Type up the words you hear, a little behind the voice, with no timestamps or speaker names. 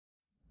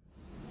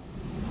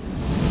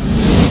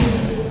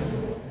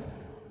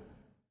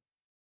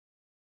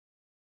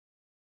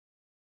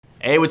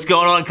Hey, what's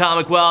going on,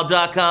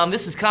 ComicWow.com?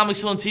 This is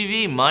Comics on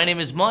TV. My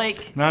name is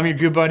Mike. And I'm your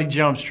good buddy,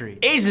 Jump Street.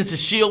 Agents of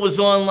S.H.I.E.L.D. was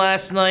on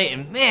last night,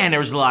 and man, there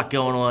was a lot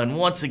going on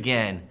once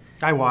again.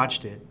 I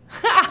watched it.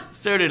 Ha!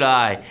 So did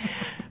I.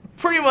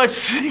 Pretty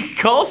much,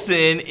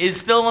 Coulson is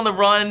still on the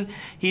run.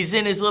 He's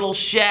in his little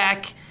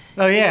shack.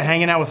 Oh yeah,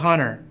 hanging out with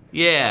Hunter.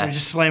 Yeah. They're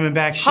just slamming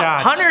back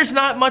shots. Hunter's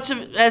not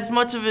as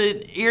much of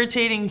an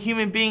irritating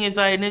human being as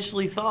I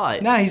initially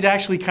thought. No, he's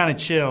actually kind of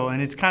chill,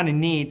 and it's kind of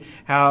neat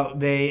how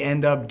they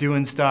end up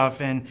doing stuff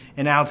and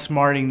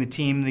outsmarting the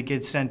team that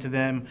gets sent to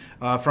them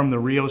from the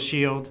real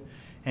S.H.I.E.L.D.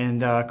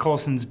 And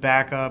Coulson's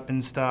backup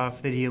and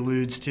stuff that he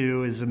alludes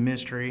to is a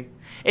mystery.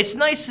 It's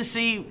nice to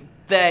see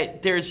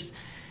that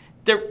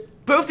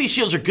both these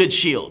shields are good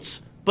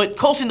shields. But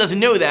Coulson doesn't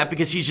know that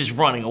because he's just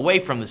running away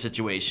from the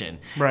situation.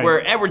 Right.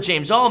 Where Edward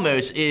James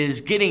Olmos is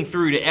getting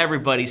through to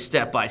everybody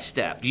step by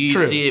step. You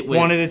True. see it with,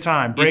 one at a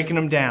time, breaking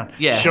them down,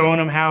 showing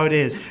them how it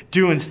is,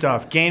 doing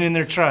stuff, gaining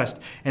their trust,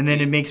 and then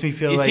it makes me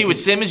feel like... You see with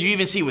Simmons, you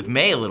even see with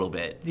May a little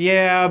bit.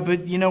 Yeah,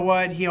 but you know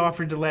what? He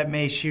offered to let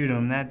May shoot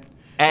him.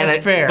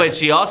 That's fair. But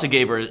she also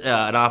gave her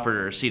an offer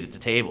her a seat at the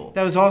table.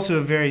 That was also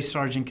a very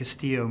Sergeant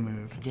Castillo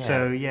move. Yeah.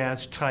 So yeah,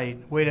 it's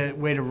tight. Way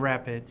to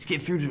rep it. Let's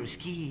get through to his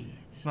skis.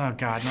 Oh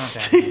God, not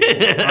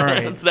that. All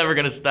right. It's never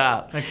gonna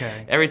stop.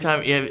 Okay. Every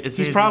time,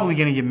 he's probably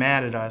gonna get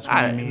mad at us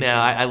when he meets you.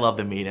 I love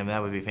to meet him.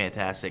 That would be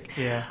fantastic.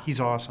 Yeah, he's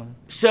awesome.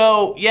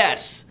 So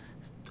yes,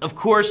 of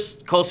course,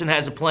 Coulson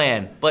has a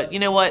plan. But you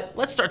know what?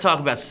 Let's start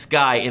talking about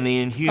Sky in the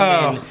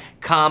Inhuman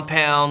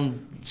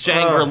compound,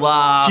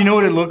 Shangri-La. Do you know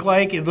what it looked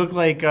like? It looked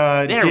like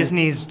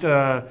Disney's,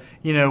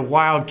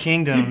 Wild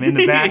Kingdom in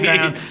the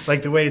background,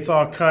 like the way it's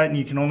all cut and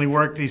you can only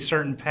work these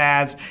certain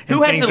paths.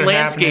 Who has the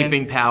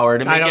landscaping power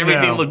to make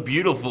everything look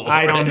beautiful?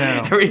 I don't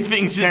know.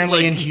 Everything's just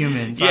apparently like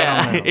Inhumans.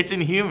 Yeah, I don't know. it's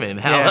Inhuman.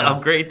 How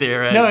great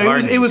they're at. No,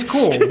 it was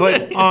cool,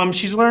 but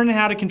she's learning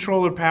how to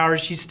control her powers.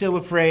 She's still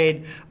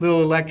afraid.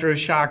 Little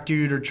electroshock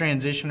dude or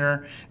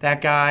transitioner, that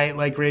guy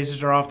like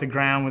raises her off the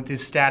ground with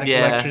his static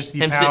electricity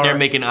power. Him sitting there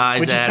making eyes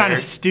which is kind of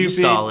stupid.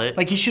 You saw it.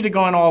 Like he should have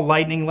gone all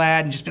lightning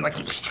lad and just been like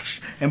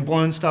and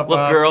blown stuff Look,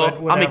 up. Look,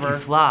 girl, I'll make you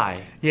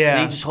fly.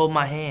 Yeah. See, just hold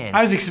my hand.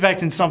 I was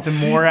expecting something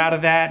more out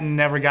of that and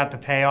never got the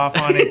payoff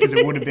on it because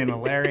it would have been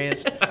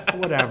hilarious.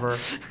 Whatever.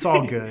 It's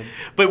all good.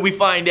 But we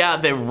find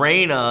out that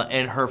Raina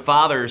and her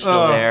father are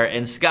still there,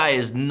 and Sky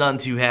is none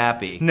too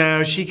happy.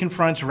 No, she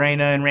confronts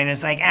Raina, and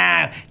Raina's like,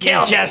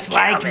 you're just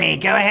like me.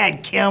 Go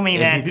ahead, kill me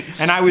then.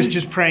 And I was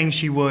just praying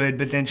she would,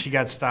 but then she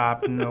got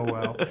stopped, and oh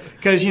well.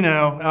 Because,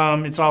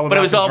 it's all about But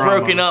it was all drama.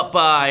 broken up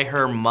by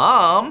her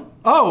mom.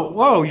 Oh,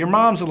 whoa, your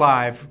mom's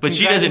alive. But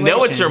she doesn't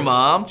know it's her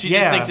mom. She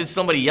just thinks it's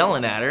somebody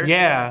yelling at her.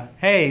 Yeah.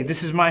 Hey,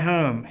 this is my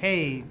home.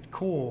 Hey,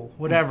 cool,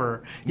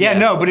 whatever. Yeah,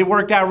 no, but it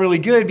worked out really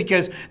good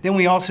because then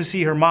we also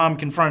see her mom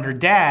confront her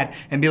dad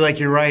and be like,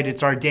 you're right,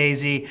 it's our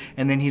Daisy.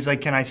 And then he's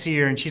like, can I see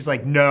her? And she's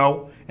like,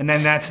 no. And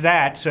then that's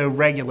that, so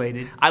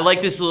regulated. I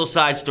like this little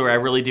side story, I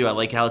really do. I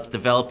like how it's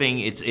developing.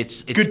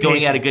 It's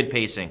going at a good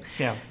pacing.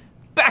 Yeah.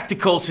 Back to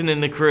Coulson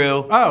and the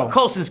crew. Oh.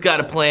 Coulson's got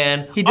a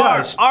plan. He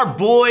does. Our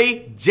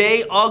boy,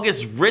 J.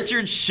 August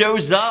Richards,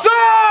 shows up.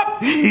 Sup?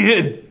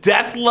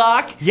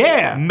 DeathLock.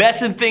 Yeah.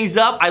 Messing things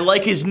up. I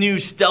like his new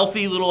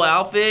stealthy little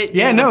outfit.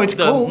 Yeah, no, it's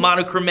cool. The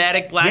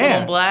monochromatic black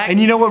on black. And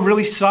you know what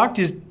really sucked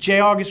is J.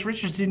 August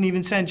Richards didn't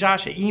even send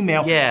Josh an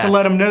email to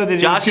let him know that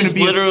Josh it was going to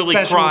be a special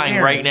literally crying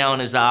appearance. right now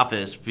in his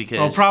office because...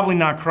 Oh, probably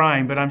not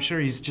crying, but I'm sure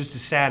he's just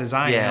as sad as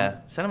I am. Yeah.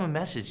 Send him a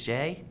message,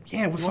 Jay.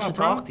 Yeah, what's up, He wants to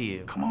bro? talk to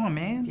you. Come on,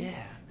 man.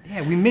 Yeah.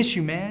 Yeah, we miss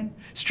you, man.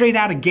 Straight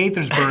out of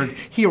Gaithersburg,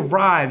 he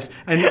arrives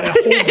and holds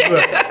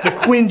the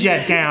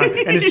Quinjet down,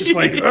 and it's just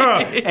like,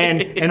 ugh.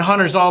 And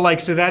Hunter's all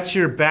like, so that's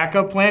your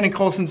backup plan? And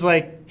Coulson's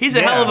like, he's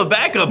a hell of a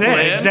backup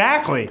plan.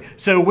 Exactly.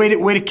 So way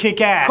to kick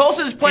ass.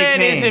 Coulson's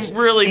plan isn't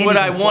really what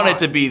I want it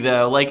to be,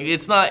 though. Like,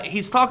 it's not.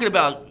 He's talking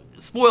about.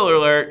 Spoiler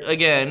alert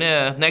again.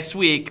 Next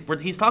week,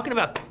 he's talking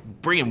about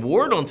bringing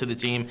Ward onto the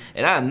team,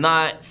 and I'm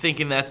not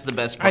thinking that's the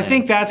best plan. I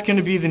think that's going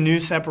to be the new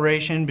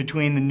separation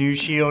between the new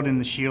S.H.I.E.L.D. and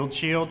the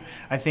S.H.I.E.L.D.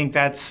 I think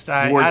that's...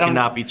 Ward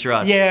cannot be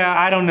trusted. Yeah,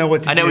 I don't know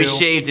what to do. I know he's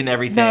shaved and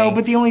everything. No,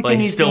 but the only thing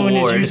he's doing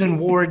Ward. is using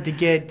Ward to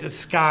get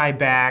Sky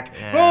back.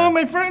 Yeah. Oh,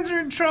 my friends are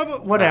in trouble.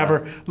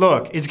 Whatever.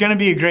 Look, it's going to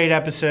be a great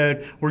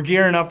episode. We're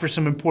gearing up for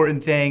some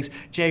important things.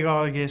 J.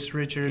 August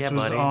Richards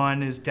was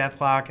on his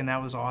DeathLock, and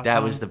that was awesome.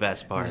 That was the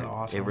best part. It was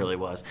awesome. It really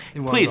was.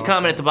 It was Please awesome.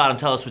 comment at the bottom.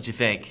 Tell us what you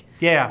think.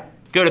 Yeah.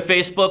 Go to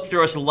Facebook,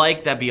 throw us a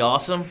like, that'd be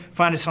awesome.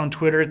 Find us on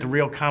Twitter at The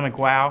Real Comic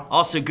Wow.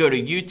 Also go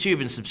to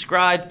YouTube and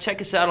subscribe.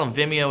 Check us out on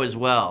Vimeo as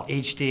well.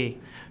 HD.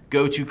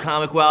 Go to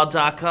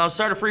ComicWow.com,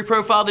 start a free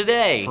profile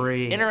today.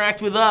 Free.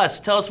 Interact with us.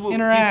 Tell us what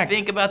you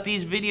think about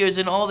these videos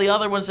and all the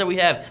other ones that we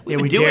have. We've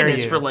been doing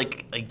this for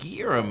like a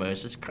year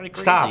almost. It's kind of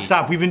crazy.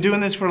 Stop. We've been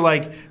doing this for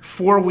like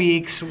 4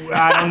 weeks.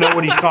 I don't know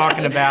what he's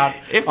talking about.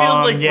 It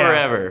feels like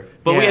forever.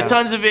 But we have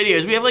tons of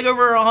videos. We have like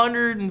over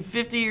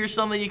 150 or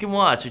something you can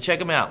watch, so check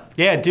them out.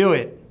 Yeah, do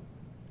it.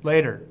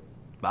 Later.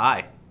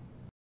 Bye.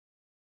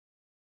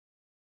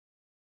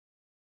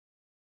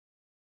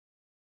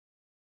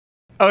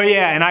 Oh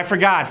yeah, and I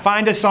forgot.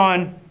 Find us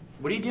on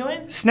What are you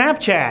doing?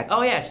 Snapchat.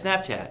 Oh yeah,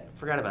 Snapchat.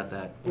 Forgot about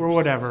that. Or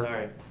whatever.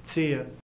 Sorry. See ya.